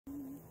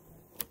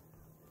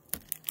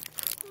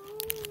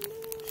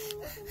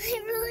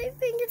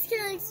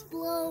gonna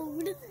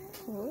explode.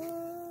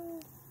 Whoa.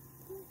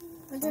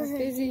 It It's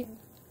busy.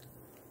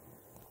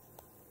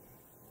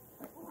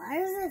 Why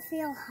does it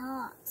feel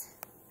hot?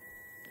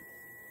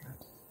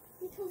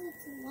 Because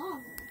it's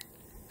lava.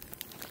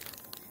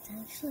 It's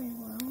actually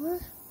lava?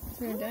 Is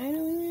there a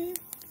dino in there?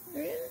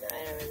 There is a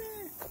dino in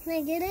there. Can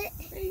I get it?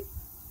 Hey.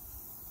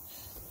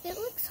 It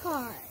looks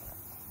hot.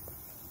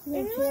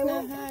 It's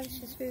not hot, it's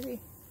just busy.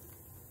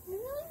 I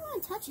really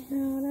want to touch it.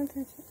 No, don't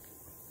touch it.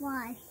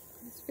 Why?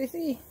 It's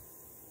busy.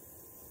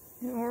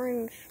 And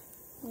orange.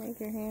 Make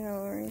your hand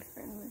all orange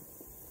forever.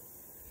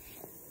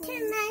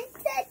 Can I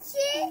touch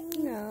it?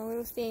 No,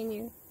 it'll stain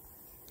you.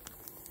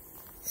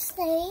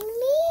 Stain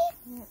me?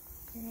 Yeah,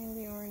 your hand will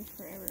be orange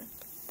forever.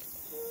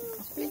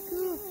 That's pretty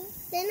cool.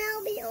 Then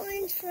I'll be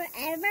orange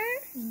forever?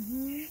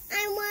 Mm-hmm.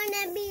 I want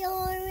to be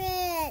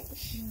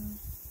orange.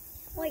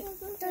 Wait,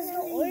 does the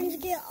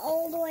orange get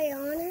all the way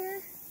on her?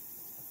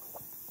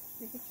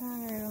 Take your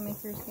tongue or it'll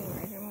make your skin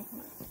red. It won't come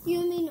out.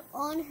 You mean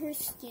on her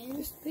skin?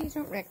 Just please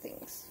don't wreck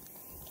things.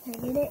 Can I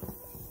get it?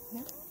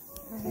 Yep.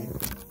 Okay.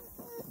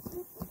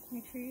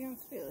 Make sure you don't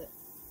spill it.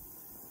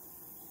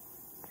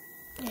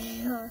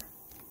 Yeah.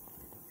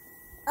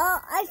 Oh,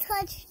 I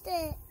touched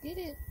it. Get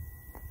it.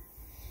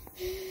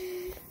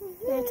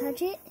 Can I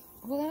touch it?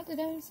 Pull out the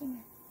dinosaur.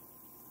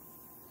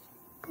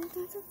 Oh,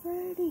 that's a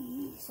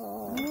birdie.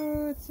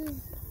 Oh, it's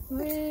his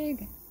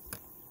leg.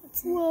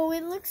 Whoa,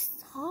 it looks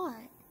hot.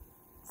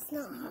 It's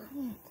not hot.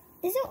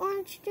 Is it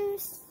orange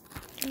juice?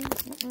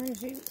 It's not orange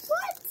juice.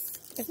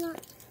 What? It's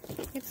not.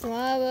 It's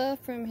lava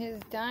from his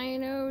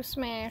Dino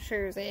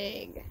Smashers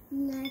egg.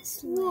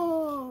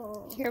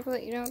 Whoa. Careful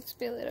that you don't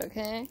spill it,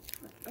 okay?